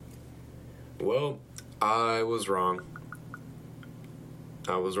Well, I was wrong.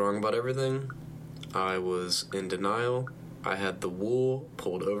 I was wrong about everything. I was in denial. I had the wool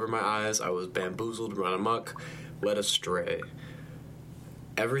pulled over my eyes. I was bamboozled, run amok, led astray.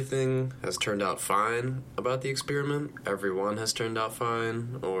 Everything has turned out fine about the experiment. Everyone has turned out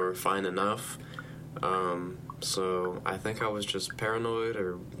fine, or fine enough. So I think I was just paranoid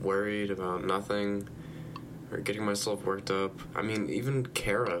or worried about nothing, or getting myself worked up. I mean, even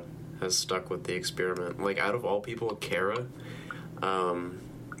Kara has stuck with the experiment. Like, out of all people, Kara.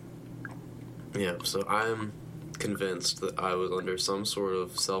 Yeah, so I'm convinced that I was under some sort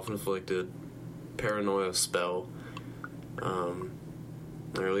of self-inflicted paranoia spell.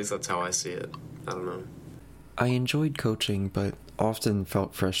 Or at least that's how I see it. I don't know. I enjoyed coaching, but often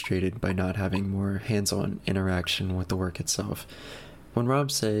felt frustrated by not having more hands-on interaction with the work itself. When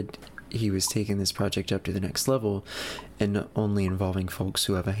Rob said he was taking this project up to the next level and only involving folks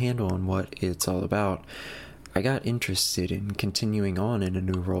who have a handle on what it's all about, I got interested in continuing on in a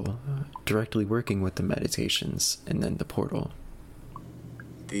new role, directly working with the meditations and then the portal.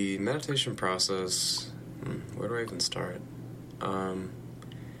 The meditation process, where do I even start?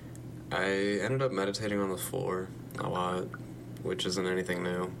 I ended up meditating on the floor a lot, which isn't anything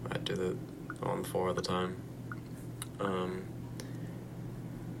new. I did it on the floor all the time.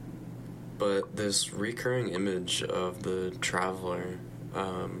 But this recurring image of the traveler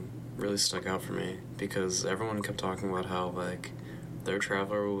really stuck out for me, because everyone kept talking about how, like, their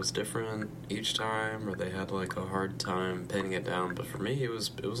traveler was different each time, or they had, like, a hard time pinning it down. But for me, it was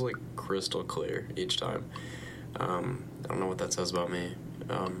like, crystal clear each time. I don't know what that says about me,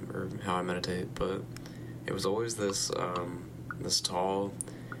 or how I meditate, but it was always this tall,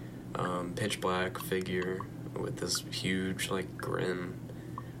 pitch black figure with this huge, like, grin.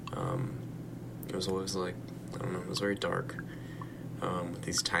 It was always, like, I don't know, it was very dark, with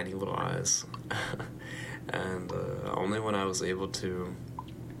these tiny little eyes. And only when I was able to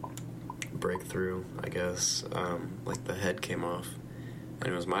break through, I guess, like, the head came off,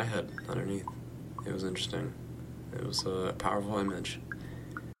 and it was my head underneath. It was interesting. It was a powerful image.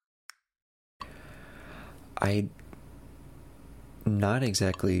 I'm not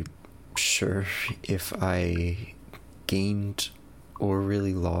exactly sure if I gained or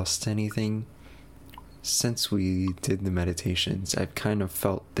really lost anything. Since we did the meditations, I've kind of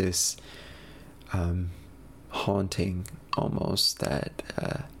felt this haunting almost, that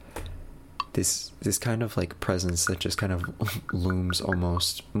this kind of, like, presence that just kind of looms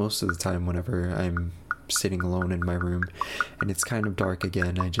almost most of the time whenever I'm sitting alone in my room and it's kind of dark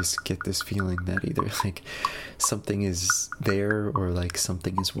again. I just get this feeling that either, like, something is there or, like,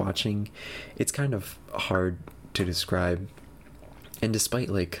 something is watching. It's kind of hard to describe. And despite,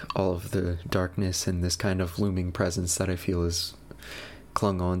 like, all of the darkness and this kind of looming presence that I feel is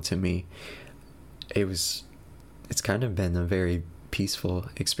clung on to me, it's kind of been a very peaceful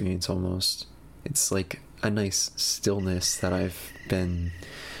experience almost. It's like a nice stillness that I've been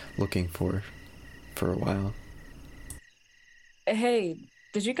looking for a while. Hey,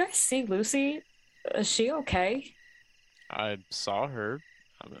 did you guys see Lucy? Is she okay? I saw her.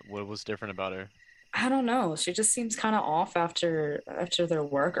 What was different about her? I don't know. She just seems kind of off after their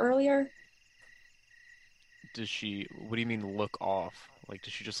work earlier. What do you mean look off? Like,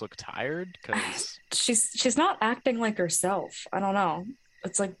 does she just look tired? Because She's not acting like herself. I don't know.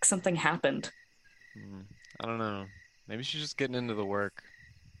 It's like something happened. I don't know. Maybe she's just getting into the work.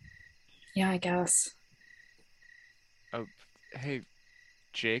 Yeah, I guess. Oh, hey,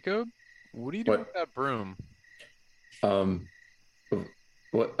 Jacob, what are you doing with that broom? Um,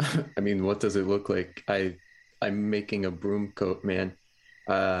 what I mean, what does it look like? I'm making a broom coat, man.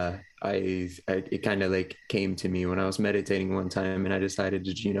 It kind of, like, came to me when I was meditating one time, and I decided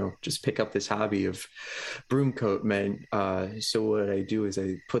to, just pick up this hobby of broom coat men. So what I do is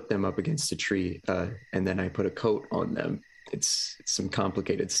I put them up against a tree, and then I put a coat on them. It's some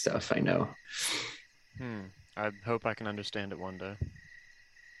complicated stuff, I know. I hope I can understand it one day.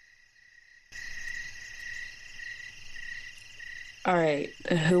 All right,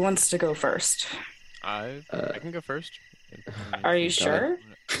 who wants to go first? I can go first. Are you sure?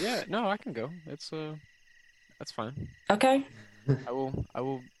 Yeah, no, I can go. That's fine. Okay. I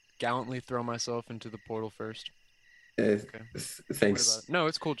will gallantly throw myself into the portal first. Okay. Thanks. No,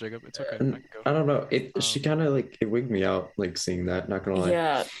 it's cool, Jacob. It's okay. I can go. I don't know. She kind of, like, it wigged me out, like, seeing that. Not gonna lie.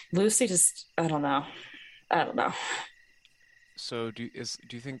 Yeah, Lucy just, I don't know. So do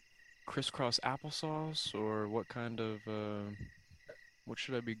you think crisscross applesauce, or what kind of what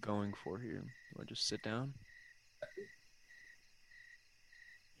should I be going for here? Do I just sit down?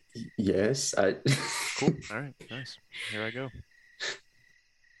 Yes. Cool. All right. Nice. Here I go.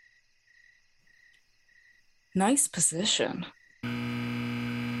 Nice position.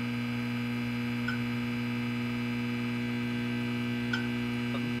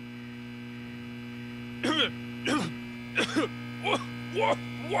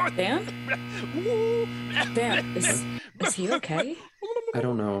 Dan? Dan, is he okay? I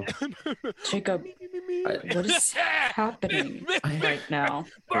don't know. Jacob, what is happening right now?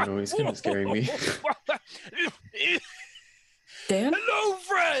 I don't know, he's kind of scaring me. Dan? Hello,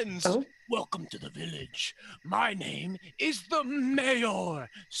 friends! Oh, Welcome to the village. My name is the mayor.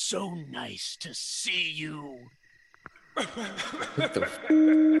 So nice to see you. What the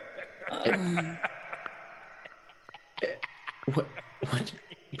What?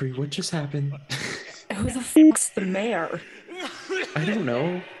 Bree, what just happened? who the fuck's the mayor? I don't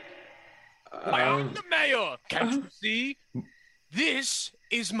know. I'm the mayor. Can't you see? This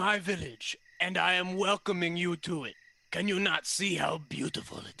is my village, and I am welcoming you to it. Can you not see how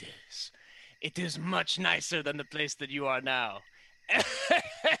beautiful it is? It is much nicer than the place that you are now.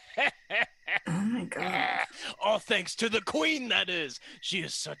 Oh my god. All thanks to the queen, that is. She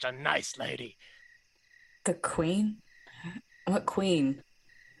is such a nice lady. The queen? What queen?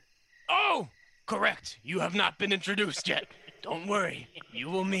 Oh, correct. You have not been introduced yet. Don't worry. You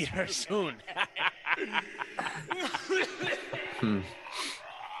will meet her soon.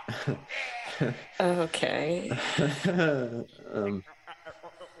 Okay.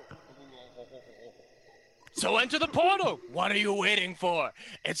 So enter the portal. What are you waiting for?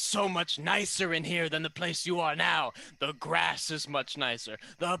 It's so much nicer in here than the place you are now. The grass is much nicer.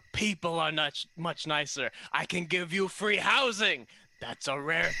 The people are much nicer. I can give you free housing. That's a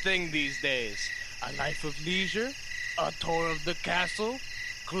rare thing these days. A life of leisure, a tour of the castle,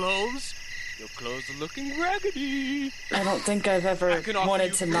 clothes. Your clothes are looking raggedy. I don't think I've ever I can offer wanted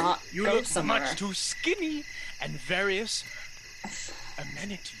you to food. not You go look somewhere. much too skinny, and various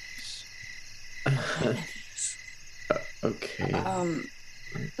amenities. Okay. Do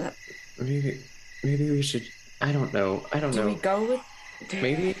Maybe we should. I don't know. we go with...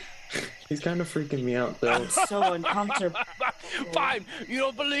 Maybe. He's kind of freaking me out, though. I'm so uncomfortable. Fine. You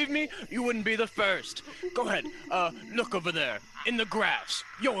don't believe me? You wouldn't be the first. Go ahead. Look over there. In the grass.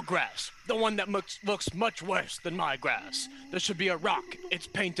 Your grass. The one that looks much worse than my grass. There should be a rock. It's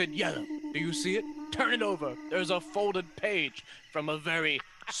painted yellow. Do you see it? Turn it over. There's a folded page from a very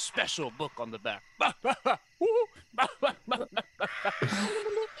special book on the back.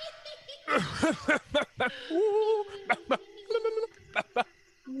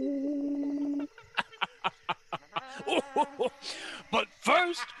 But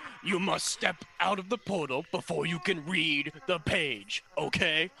first, you must step out of the portal before you can read the page,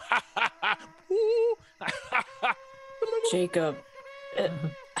 okay? Jacob,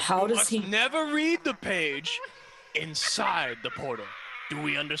 how does Must he... never read the page inside the portal. Do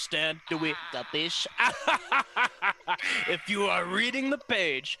we understand? Do we? Capish? If you are reading the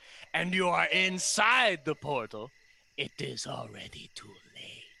page and you are inside the portal, it is already too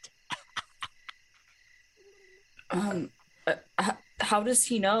late. How does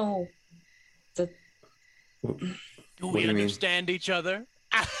he know that... Do What we do you mean? understand each other?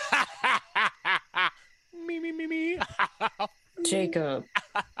 Me. Jacob,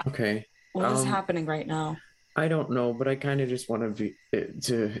 Okay. what is happening right now? I don't know, but I kind of just want to be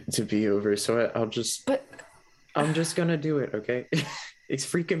to be over. So But I'm just gonna do it. Okay. It's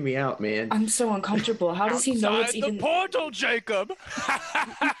freaking me out, man. I'm so uncomfortable. How does he know it's Outside even... the portal, Jacob.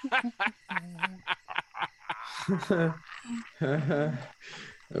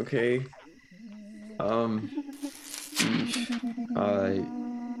 Okay.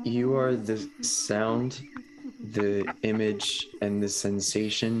 You are the sound, the image, and the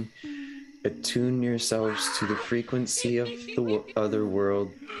sensation. Attune yourselves to the frequency of the other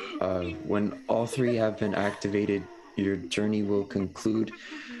world. When all three have been activated, your journey will conclude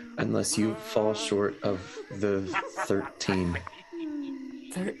unless you fall short of the 13.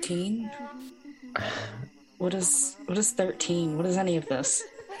 13? What is 13? What is any of this?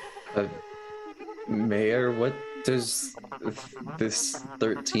 Mayor, what does this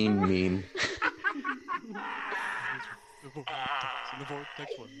 13 mean? The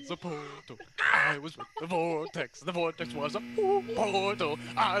vortex was a portal. I was with the vortex. The vortex was a portal.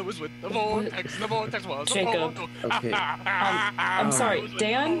 I was with the vortex. The vortex was a Jacob. portal. Okay. I'm sorry,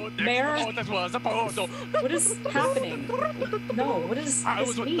 Dan? Mayor? The vortex was a portal. What is happening? No, what does I this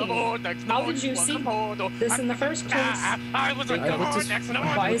was with the mean? vortex. The How vortex did you was see a portal. this in the first place? I was with the What does- vortex. The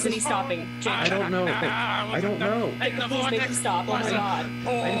vortex Why was isn't he a stopping? Jacob, I don't know. I don't know. Jacob, please make him stop. Oh my god.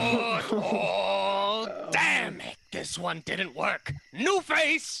 Oh, damn it. This one didn't work. New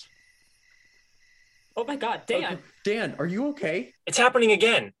face. Oh my god, Dan. Dan, are you okay? It's happening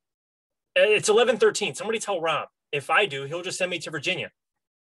again. It's 11:13. Somebody tell Rob. If I do, he'll just send me to Virginia.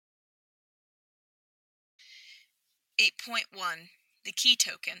 8.1. The key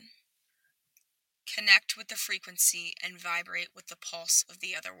token. Connect with the frequency and vibrate with the pulse of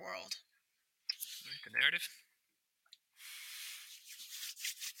the other world. The narrative.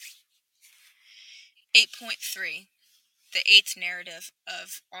 8.3. The eighth narrative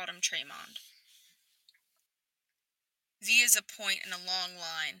of Autumn Tremond. V is a point in a long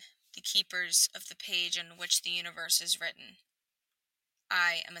line, the keepers of the page on which the universe is written.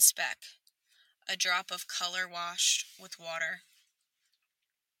 I am a speck, a drop of color washed with water.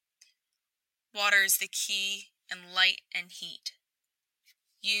 Water is the key, and light and heat.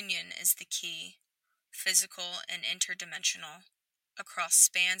 Union is the key, physical and interdimensional, across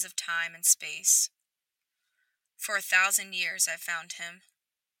spans of time and space. For 1,000 years I found him.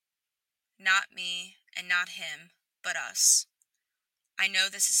 Not me and not him, but us. I know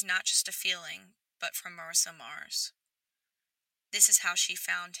this is not just a feeling, but from Marissa Mars. This is how she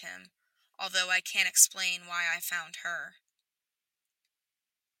found him, although I can't explain why I found her.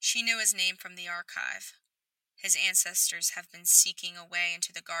 She knew his name from the archive. His ancestors have been seeking a way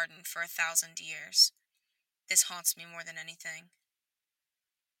into the garden for 1,000 years. This haunts me more than anything.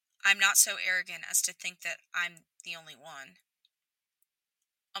 I'm not so arrogant as to think that I'm the only one.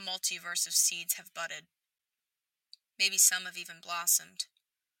 A multiverse of seeds have budded. Maybe some have even blossomed.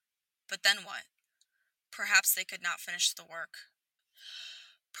 But then what? Perhaps they could not finish the work.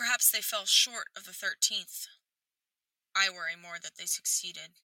 Perhaps they fell short of the 13th. I worry more that they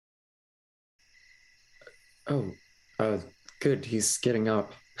succeeded. Oh, good. He's getting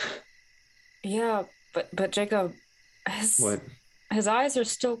up. Yeah, but Jacob, What? his eyes are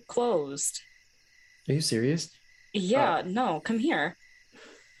still closed. Are you serious? Yeah, no, come here.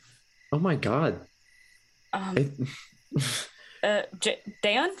 Oh my God.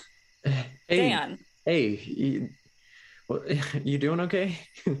 Dan? Hey, Dan. Hey, you doing okay?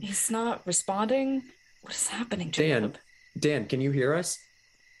 He's not responding. What is happening, Jacob? Dan, can you hear us?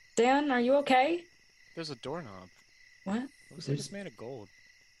 Dan, are you okay? There's a doorknob. What? Looks like it's made of gold.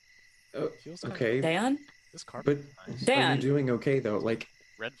 Feels kind Okay. Dan? This carpet But is nice. Dan. are you doing okay though? Like,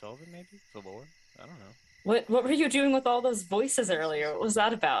 Red velvet, maybe? Velour? I don't know. What were you doing with all those voices earlier? What was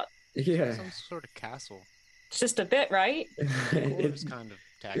that about? yeah. Some sort of castle. It's just a bit, right? It's kind of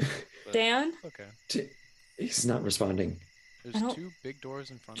tacky. But Dan? okay. He's not responding. There's two big doors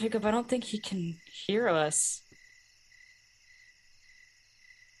in front of Jacob, him. I don't think he can hear us.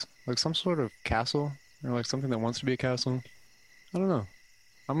 Like some sort of castle, or like something that wants to be a castle. I don't know.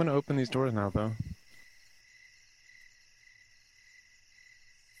 I'm gonna open these doors now, though.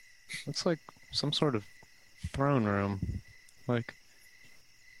 Looks like some sort of throne room. Like,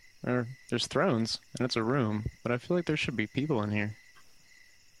 there's thrones, and it's a room, but I feel like there should be people in here.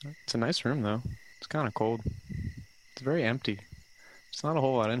 It's a nice room, though. It's kind of cold. It's very empty. There's not a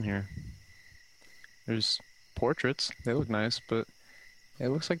whole lot in here. There's portraits. They look nice, but it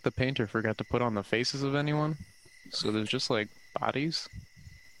looks like the painter forgot to put on the faces of anyone. So there's just like bodies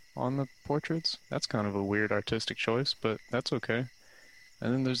on the portraits. That's kind of a weird artistic choice, but that's okay.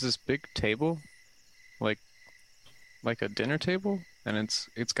 And then there's this big table, like a dinner table, and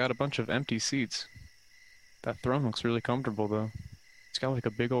it's got a bunch of empty seats. That throne looks really comfortable though. It's got like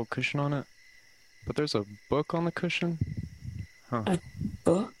a big old cushion on it. But there's a book on the cushion. Huh. A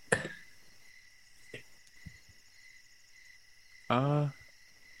book?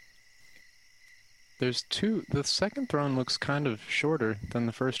 There's two. The second throne looks kind of shorter than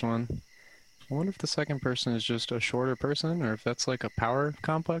the first one. I wonder if the second person is just a shorter person, or if that's like a power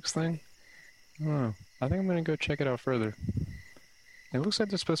complex thing. I don't know. I think I'm gonna go check it out further. It looks like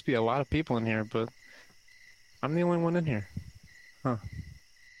there's supposed to be a lot of people in here, but I'm the only one in here. Huh.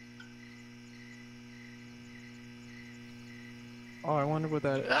 Oh, I wonder what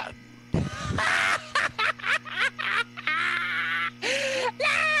that. La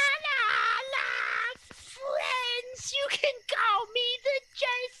la, friends, you can call me the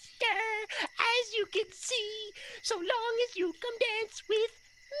jester, as you can see, so long as you come dance with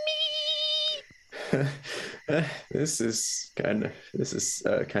me. This is kind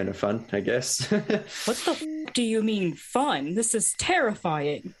of fun, I guess. What the do you mean fun? This is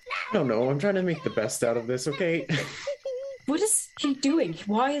terrifying. I don't know. I'm trying to make the best out of this, okay? What is he doing?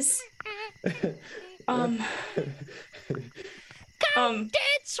 Why is Dance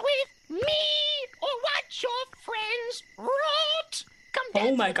with me, or watch your friends rot. Come dance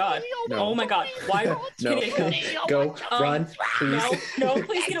Oh my with god. me, or No. Oh my god. Why No, Jacob, go, run, please. no,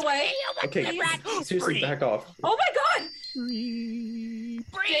 please get away. Okay, seriously, back off. Oh my god! Breathe.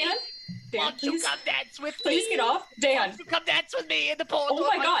 Dan, Won't you please, come dance with me? please get off. Dan. Won't you come dance with me in the portal? Oh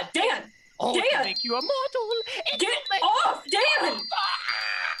my god, Dan! Oh, it Dan! will make you immortal. It Get will make off, Dan!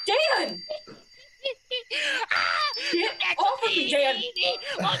 Dan! Get off of me, Dan!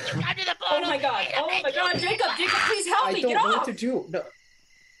 Oh, come to the Oh portal. my god! Oh my god, Jacob! Jacob, please help I me! don't Get know off! what to do. No.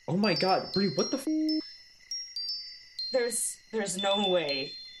 Oh my god, Bree, what the There's no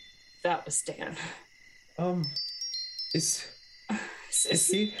way that was Dan. Is Is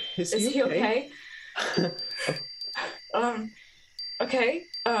he okay? Okay.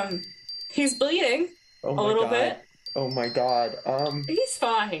 He's bleeding Oh a my little god. bit. Oh my god. He's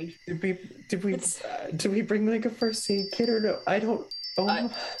fine. Did we bring like a first aid kit or no? I don't.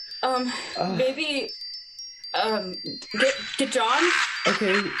 Maybe. Get John.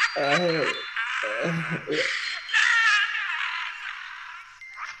 Okay.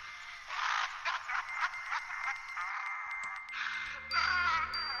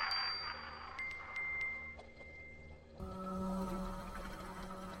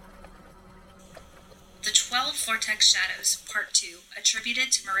 The 12 Vortex Shadows, Part 2,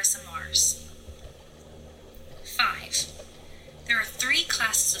 attributed to Marissa Mars. 5. There are 3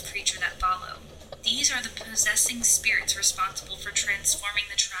 classes of creature that follow. These are the possessing spirits responsible for transforming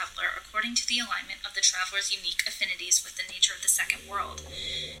the traveler according to the alignment of the traveler's unique affinities with the nature of the second world.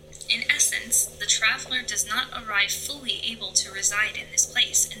 In essence, the traveler does not arrive fully able to reside in this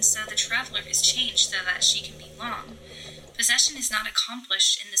place, and so the traveler is changed so that she can belong. Possession is not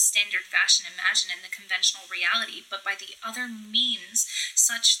accomplished in the standard fashion imagined in the conventional reality, but by the other means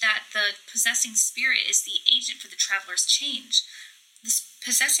such that the possessing spirit is the agent for the traveler's change. The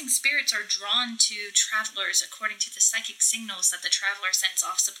possessing spirits are drawn to travelers according to the psychic signals that the traveler sends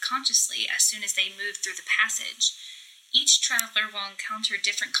off subconsciously as soon as they move through the passage. Each traveler will encounter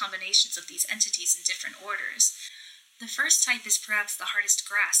different combinations of these entities in different orders. The first type is perhaps the hardest to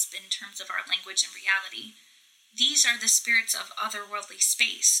grasp in terms of our language and reality. These are the spirits of otherworldly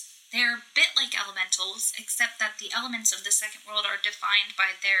space. They are a bit like elementals, except that the elements of the second world are defined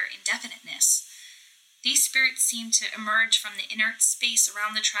by their indefiniteness. These spirits seem to emerge from the inert space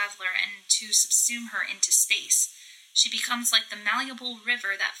around the traveler and to subsume her into space. She becomes like the malleable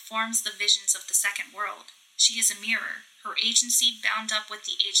river that forms the visions of the second world. She is a mirror, her agency bound up with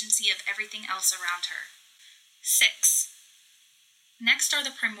the agency of everything else around her. 6. Next are the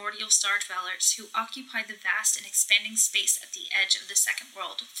primordial star dwellers who occupy the vast and expanding space at the edge of the second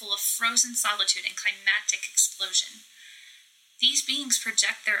world, full of frozen solitude and climatic explosion. These beings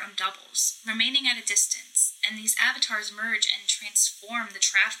project their own doubles, remaining at a distance, and these avatars merge and transform the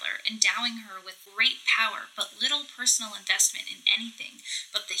traveler, endowing her with great power but little personal investment in anything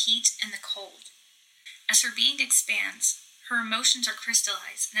but the heat and the cold. As her being expands, her emotions are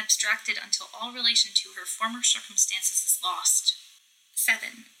crystallized and abstracted until all relation to her former circumstances is lost.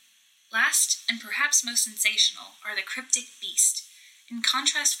 7. Last, and perhaps most sensational, are the cryptic beast. In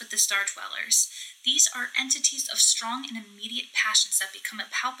contrast with the star dwellers, these are entities of strong and immediate passions that become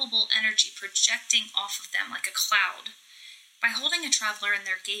a palpable energy projecting off of them like a cloud. By holding a traveler in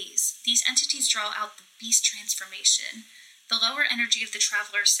their gaze, these entities draw out the beast transformation. The lower energy of the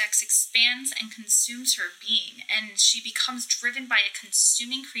traveler's sex expands and consumes her being, and she becomes driven by a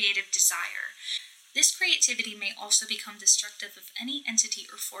consuming creative desire. This creativity may also become destructive of any entity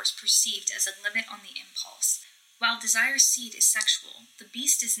or force perceived as a limit on the impulse. While desire's seed is sexual, the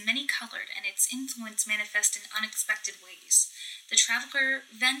beast is many-colored and its influence manifests in unexpected ways. The traveler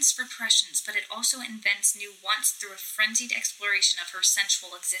vents repressions, but it also invents new wants through a frenzied exploration of her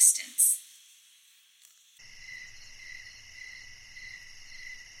sensual existence.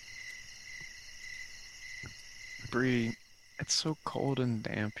 Bree, it's so cold and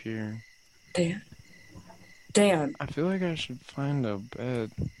damp here. Dan. I feel like I should find a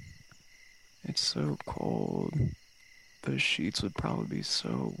bed. It's so cold. The sheets would probably be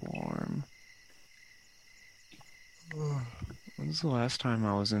so warm. When's the last time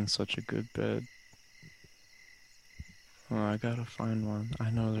I was in such a good bed? Oh, I gotta find one. I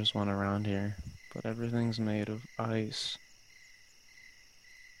know there's one around here, but everything's made of ice.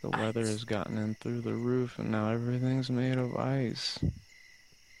 The weather has gotten in through the roof, and now everything's made of ice.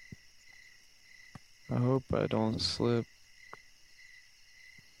 I hope I don't slip.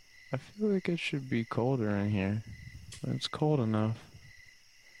 I feel like it should be colder in here, but it's cold enough.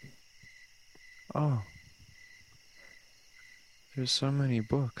 Oh. There's so many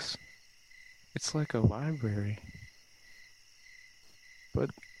books. It's like a library. But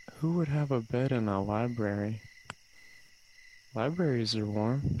who would have a bed in a library? Libraries are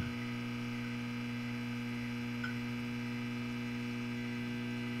warm.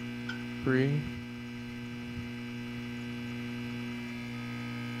 Bree?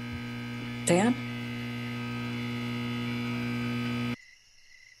 Dan?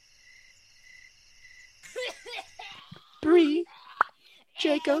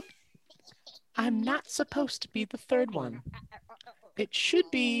 Jacob. I'm not supposed to be the third one. It should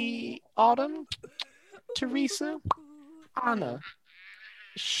be Autumn, Teresa, Anna.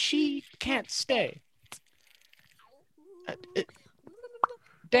 She can't stay.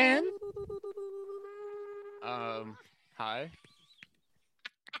 Dan? Hi.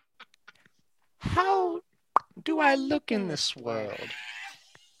 How do I look in this world?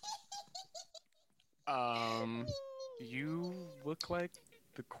 You look like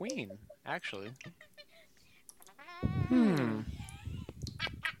the queen, actually.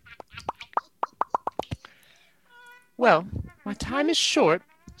 Well, my time is short,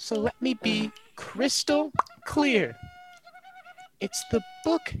 so let me be crystal clear. It's the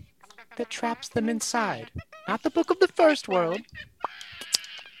book that traps them inside, not the book of the first world.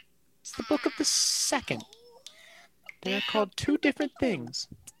 It's the book of the second. They are called two different things.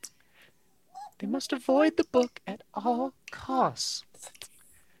 They must avoid the book at all costs.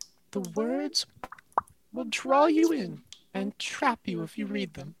 The words will draw you in and trap you if you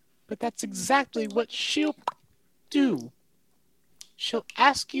read them, but that's exactly what she'll do. She'll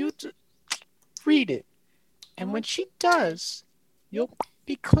ask you to read it, and when she does, you'll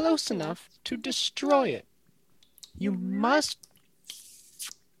be close enough to destroy it. You must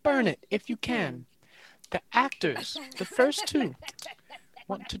burn it if you can. The actors, the first two,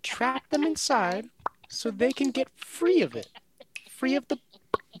 want to trap them inside so they can get free of it, free of the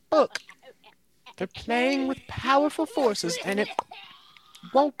book. They're playing with powerful forces and it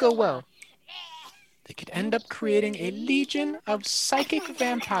won't go well. They could end up creating a legion of psychic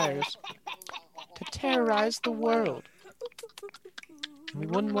vampires to terrorize the world. We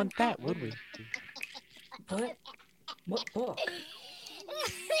wouldn't want that, would we? What book?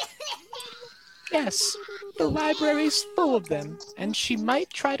 Yes, the library's full of them, and she might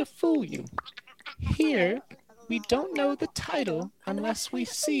try to fool you. Here, we don't know the title unless we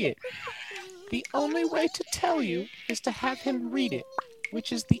see it. The only way to tell you is to have him read it,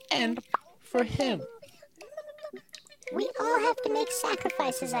 which is the end for him. We all have to make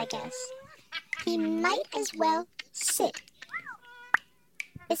sacrifices, I guess. He might as well sit.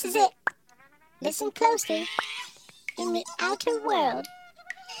 This is it. Listen closely. In the outer world,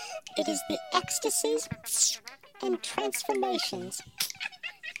 it is the ecstasies and transformations.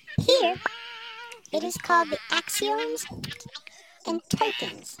 Here, it is called the axioms and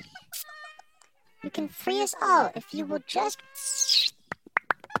tokens. You can free us all if you will just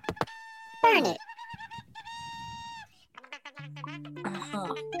burn it.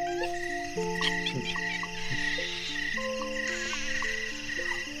 Uh-huh.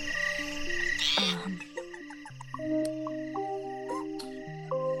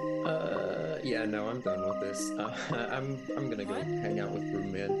 Yeah, no, I'm done with this. I'm gonna go hang out with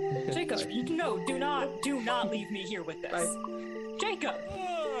Broom Man. Jacob, no, do not leave me here with this. Bye. Jacob!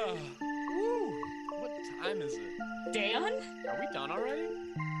 Woo! What time is it? Dan? Are we done already?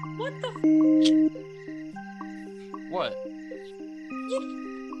 What the What?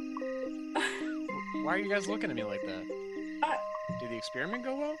 Why are you guys looking at me like that? Did the experiment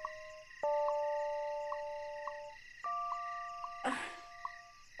go well?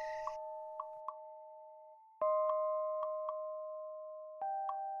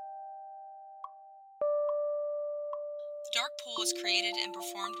 The Dark Pool is created and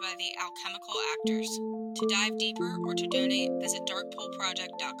performed by the Alchemical Actors. To dive deeper or to donate, visit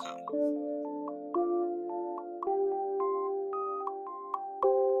darkpoolproject.com.